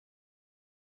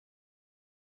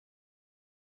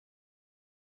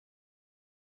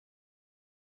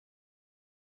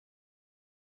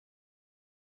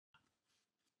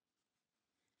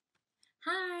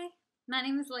Hi, my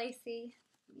name is Lacey.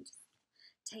 Let me just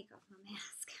take off my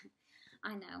mask.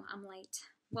 I know I'm late.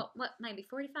 Well, maybe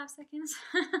 45 seconds?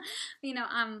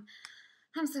 I'm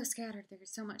so scattered.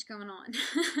 There's so much going on.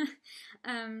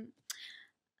 um,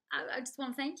 I just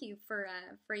want to thank you for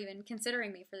even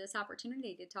considering me for this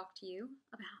opportunity to talk to you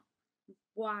about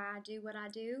why I do what I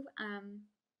do. I'm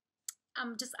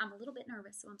a little bit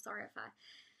nervous, so I'm sorry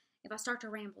if I start to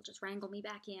ramble, just wrangle me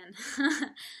back in.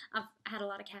 I've had a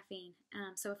lot of caffeine,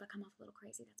 so if I come off a little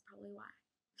crazy, that's probably why.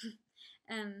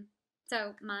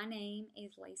 So my name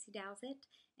is Lacey Dowsett,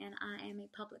 and I am a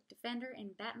public defender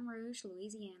in Baton Rouge,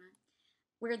 Louisiana.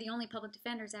 We're the only public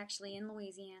defenders actually in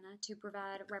Louisiana to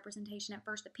provide representation at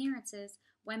first appearances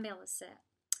when bail is set.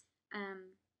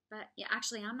 But yeah,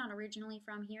 actually, I'm not originally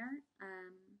from here.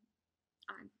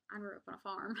 I grew up on a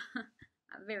farm,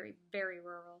 very, very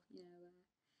rural,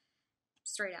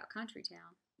 straight out country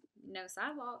town. No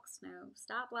sidewalks, no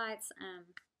stoplights.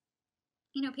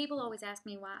 People always ask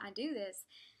me why I do this.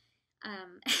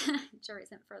 It sure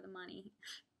isn't for the money.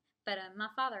 But my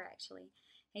father, actually,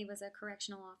 he was a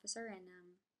correctional officer, and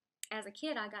as a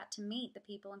kid, I got to meet the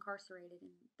people incarcerated in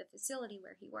the facility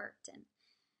where he worked. And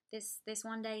this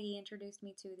one day, he introduced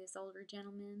me to this older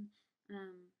gentleman.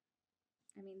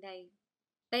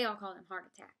 They all called him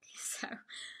Heart Attack. So,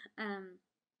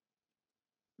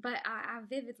 but I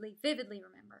vividly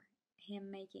remember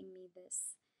him making me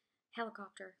this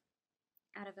helicopter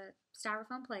out of a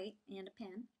styrofoam plate and a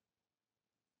pen.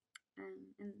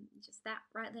 And just that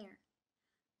right there.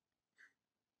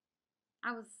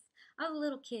 I was a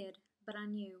little kid, but I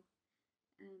knew.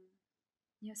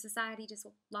 Society just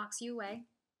locks you away,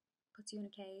 puts you in a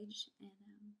cage,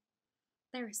 and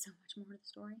there is so much more to the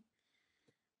story.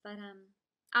 But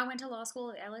I went to law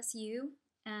school at LSU,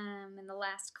 and the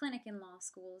last clinic in law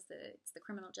school is the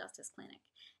criminal justice clinic.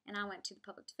 And I went to the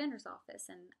public defender's office,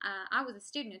 and I was a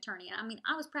student attorney.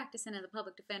 I was practicing as a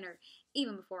public defender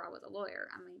even before I was a lawyer.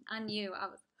 I knew I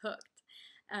was hooked.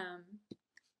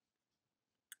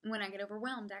 When I get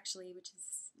overwhelmed, actually,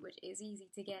 which is easy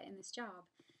to get in this job,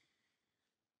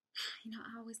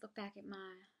 I always look back at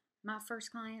my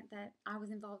first client that I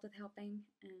was involved with helping.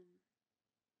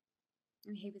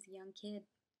 He was a young kid.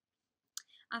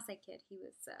 I say kid, he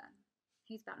was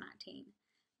about 19.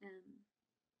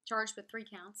 Charged with 3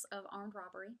 counts of armed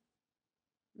robbery.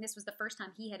 And this was the first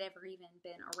time he had ever even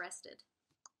been arrested.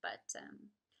 But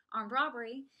armed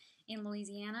robbery in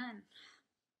Louisiana, and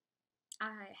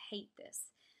I hate this.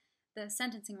 The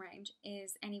sentencing range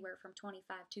is anywhere from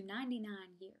 25 to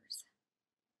 99 years.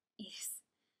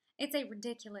 It's a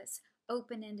ridiculous,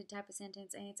 open-ended type of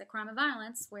sentence, and it's a crime of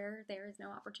violence where there is no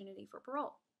opportunity for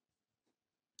parole.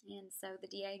 And so the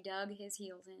DA dug his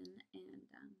heels in, and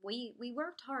we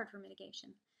worked hard for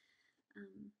mitigation.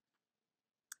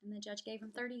 And the judge gave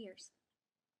him 30 years.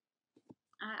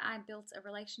 I built a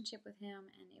relationship with him,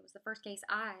 and it was the first case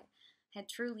I had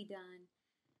truly done.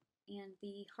 And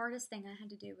the hardest thing I had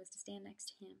to do was to stand next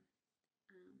to him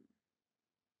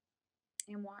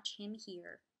and watch him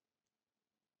hear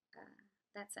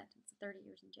that sentence of 30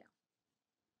 years in jail.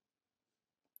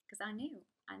 Because I knew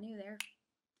there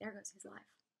goes his life.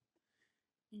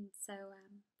 And so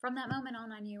from that moment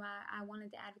on, I knew I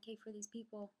wanted to advocate for these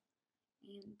people,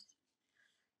 and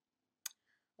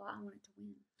I wanted to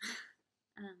win.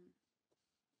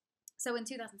 So in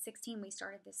 2016, we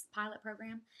started this pilot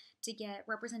program to get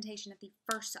representation at the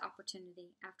first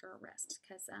opportunity after arrest.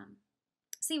 Because,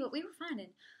 what we were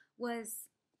finding was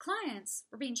clients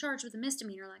were being charged with a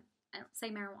misdemeanor, like,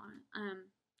 say, marijuana.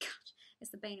 Gosh,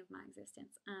 it's the bane of my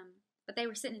existence. But they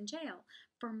were sitting in jail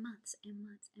for months and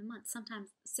months and months, sometimes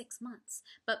 6 months.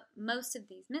 But most of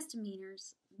these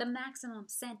misdemeanors, the maximum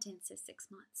sentence is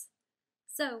 6 months.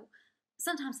 So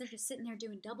sometimes they're just sitting there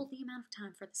doing double the amount of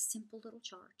time for the simple little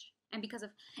charge. And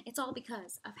it's all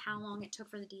because of how long it took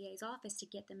for the DA's office to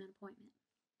get them an appointment.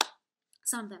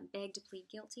 Some of them begged to plead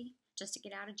guilty just to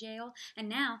get out of jail, and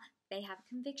now they have a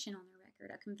conviction on their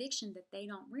record, a conviction that they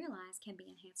don't realize can be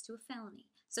enhanced to a felony.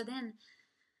 So then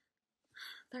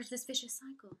there's this vicious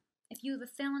cycle. If you have a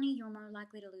felony, you're more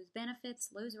likely to lose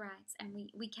benefits, lose rights, and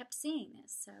we kept seeing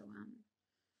this. So,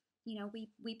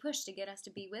 we pushed to get us to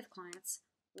be with clients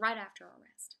right after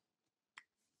arrest.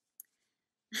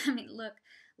 Look,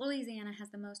 Louisiana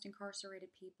has the most incarcerated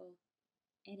people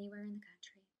anywhere in the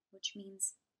country, which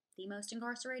means the most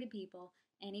incarcerated people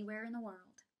anywhere in the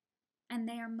world. And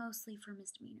they are mostly for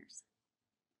misdemeanors.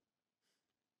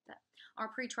 But our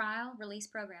pretrial release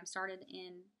program started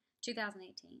in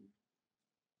 2018.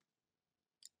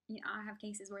 I have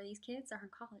cases where these kids are in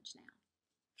college now.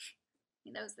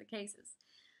 Those are the cases.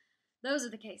 Those are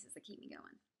the cases that keep me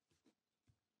going.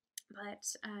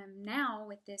 But now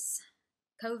with this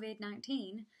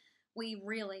COVID-19, we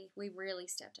really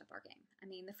stepped up our game. I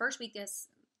mean, the first week that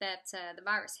the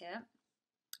virus hit,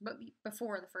 but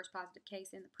before the first positive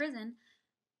case in the prison,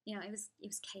 it was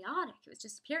chaotic. It was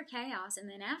just pure chaos. And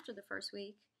then after the first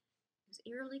week, it was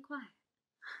eerily quiet.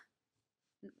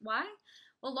 Why?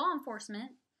 Well, law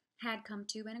enforcement had come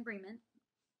to an agreement.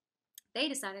 They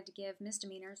decided to give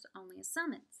misdemeanors only a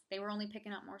summons. They were only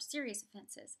picking up more serious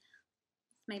offenses,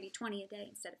 maybe 20 a day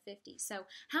instead of 50. So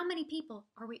how many people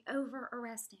are we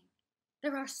over-arresting?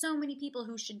 There are so many people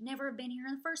who should never have been here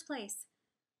in the first place.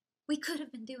 We could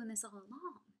have been doing this all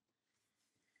along.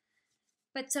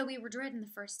 But so we were dreading the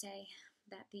first day,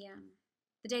 that the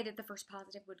day that the first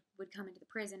positive would come into the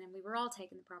prison, and we were all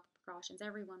taking the proper precautions.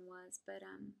 Everyone was, but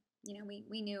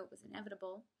we knew it was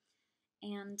inevitable.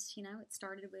 And it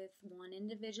started with one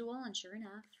individual, and sure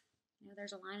enough,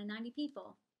 there's a line of 90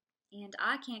 people, and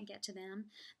I can't get to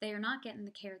them. They are not getting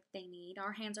the care that they need.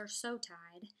 Our hands are so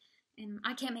tied, and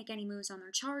I can't make any moves on their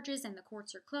charges, and the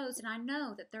courts are closed, and I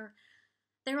know that they're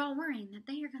all worrying that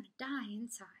they are going to die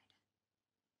inside.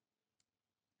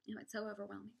 It's so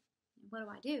overwhelming. What do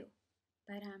I do?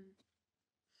 But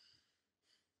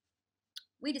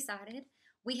we decided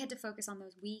we had to focus on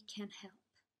those we can help.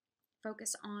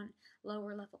 Focus on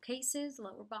lower level cases,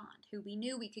 lower bond, who we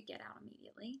knew we could get out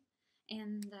immediately.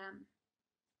 And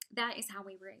that is how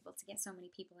we were able to get so many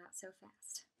people out so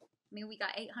fast. I mean, we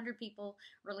got 800 people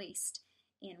released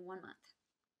in 1 month.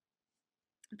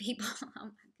 People, oh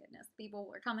my goodness, people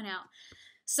were coming out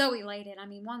so elated. I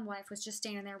mean, one wife was just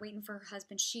standing there waiting for her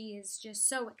husband. She is just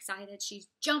so excited. She's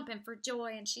jumping for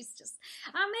joy, and she's just,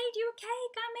 I made you a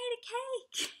cake. I made a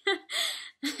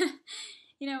cake.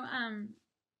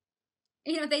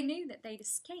 They knew that they'd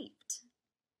escaped.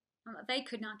 They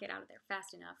could not get out of there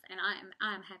fast enough, and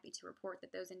I am happy to report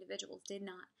that those individuals did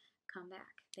not come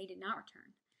back. They did not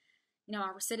return.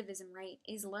 Our recidivism rate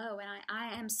is low, and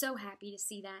I am so happy to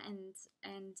see that,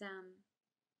 and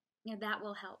that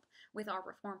will help with our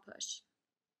reform push.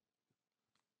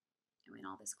 In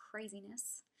all this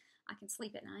craziness, I can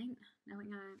sleep at night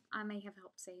knowing I may have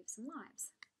helped save some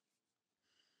lives.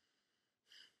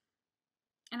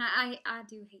 And I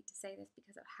do hate to say this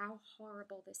because of how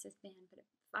horrible this has been, but if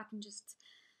I can just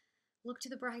look to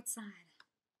the bright side,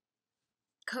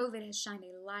 COVID has shined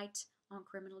a light on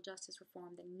criminal justice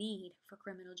reform, the need for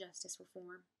criminal justice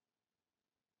reform.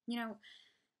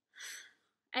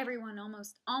 Everyone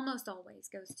almost always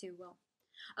goes to, well,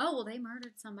 they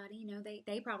murdered somebody,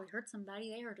 they probably hurt somebody,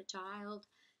 they hurt a child.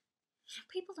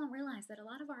 People don't realize that a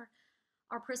lot of our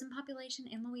prison population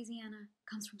in Louisiana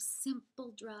comes from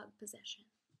simple drug possession.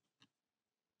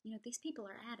 These people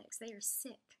are addicts, they are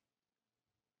sick.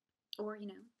 Or,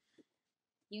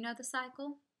 the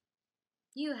cycle.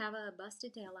 You have a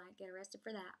busted taillight, get arrested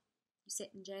for that. You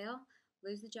sit in jail,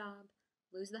 lose the job,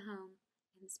 lose the home,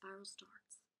 and the spiral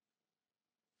starts.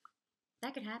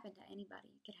 That could happen to anybody.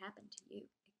 It could happen to you.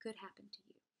 It could happen to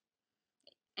you.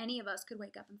 Any of us could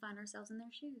wake up and find ourselves in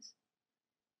their shoes.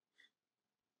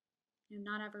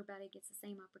 Not everybody gets the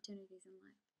same opportunities in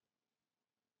life.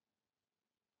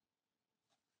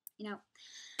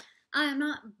 I am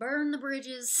not burn the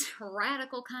bridges,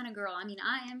 radical kind of girl. I mean,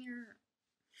 I'm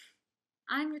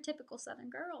your typical Southern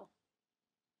girl.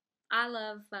 I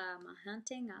love my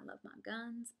hunting, I love my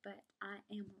guns, but I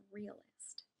am a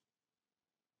realist.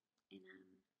 And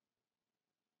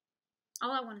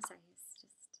all I want to say is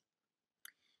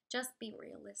just be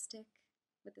realistic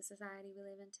with the society we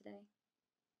live in today.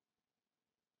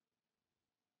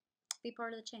 Be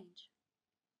part of the change.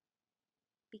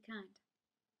 Be kind.